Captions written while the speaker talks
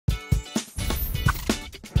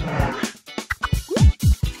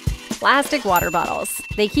Plastic water bottles.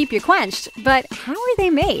 They keep you quenched, but how are they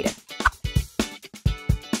made?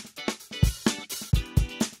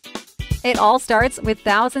 It all starts with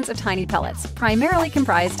thousands of tiny pellets, primarily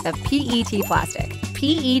comprised of PET plastic.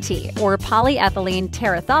 PET, or polyethylene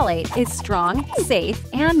terephthalate, is strong, safe,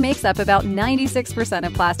 and makes up about 96%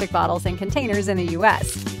 of plastic bottles and containers in the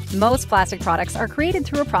US. Most plastic products are created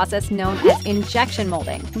through a process known as injection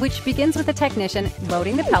molding, which begins with a technician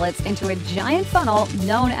loading the pellets into a giant funnel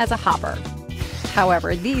known as a hopper.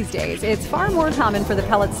 However, these days, it's far more common for the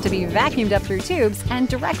pellets to be vacuumed up through tubes and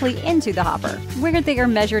directly into the hopper, where they are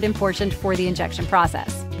measured and portioned for the injection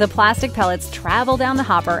process. The plastic pellets travel down the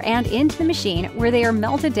hopper and into the machine, where they are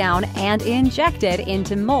melted down and injected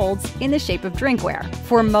into molds in the shape of drinkware.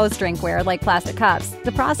 For most drinkware, like plastic cups,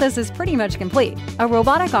 the process is pretty much complete. A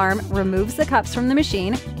robotic arm removes the cups from the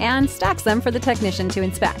machine and stacks them for the technician to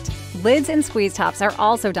inspect. Lids and squeeze tops are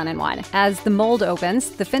also done in one. As the mold opens,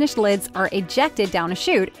 the finished lids are ejected down a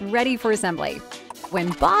chute, ready for assembly. When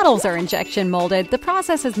bottles are injection molded, the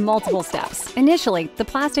process has multiple steps. Initially, the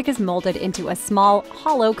plastic is molded into a small,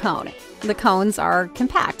 hollow cone. The cones are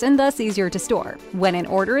compact and thus easier to store. When an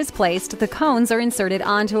order is placed, the cones are inserted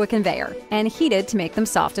onto a conveyor and heated to make them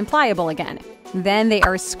soft and pliable again. Then they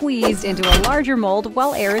are squeezed into a larger mold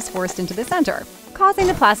while air is forced into the center, causing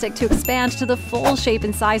the plastic to expand to the full shape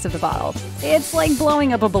and size of the bottle. It's like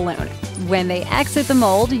blowing up a balloon. When they exit the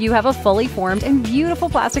mold, you have a fully formed and beautiful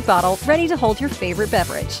plastic bottle ready to hold your favorite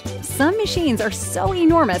beverage. Some machines are so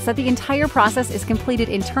enormous that the entire process is completed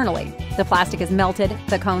internally. The plastic is melted,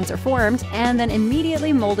 the cones are formed, and then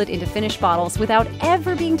immediately molded into finished bottles without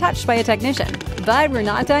ever being touched by a technician. But we're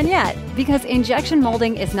not done yet, because injection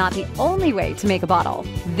molding is not the only way to make a bottle.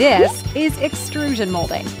 This is extrusion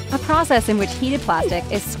molding, a process in which heated plastic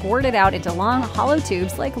is squirted out into long, hollow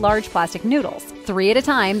tubes like large plastic noodles. 3 at a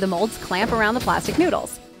time, the molds clamp around the plastic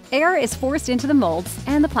noodles. Air is forced into the molds,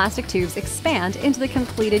 and the plastic tubes expand into the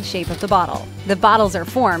completed shape of the bottle. The bottles are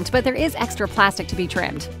formed, but there is extra plastic to be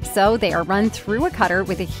trimmed. So they are run through a cutter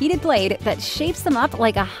with a heated blade that shapes them up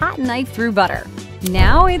like a hot knife through butter.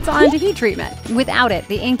 Now it's on to heat treatment. Without it,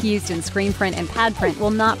 the ink used in screen print and pad print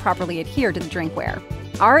will not properly adhere to the drinkware.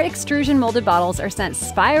 Our extrusion molded bottles are sent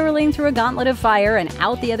spiraling through a gauntlet of fire and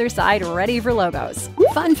out the other side ready for logos.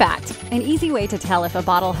 Fun fact: an easy way to tell if a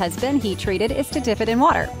bottle has been heat treated is to dip it in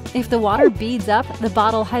water. If the water beads up, the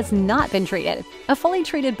bottle has not been treated. A fully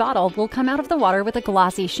treated bottle will come out of the water with a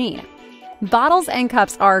glossy sheen. Bottles and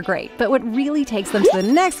cups are great, but what really takes them to the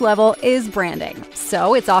next level is branding.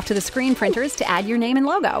 So it's off to the screen printers to add your name and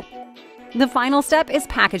logo. The final step is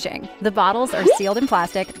packaging. The bottles are sealed in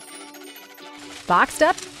plastic, boxed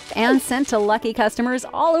up, and sent to lucky customers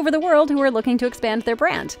all over the world who are looking to expand their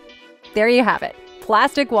brand. There you have it.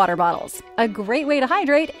 Plastic water bottles. A great way to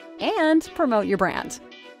hydrate and promote your brand.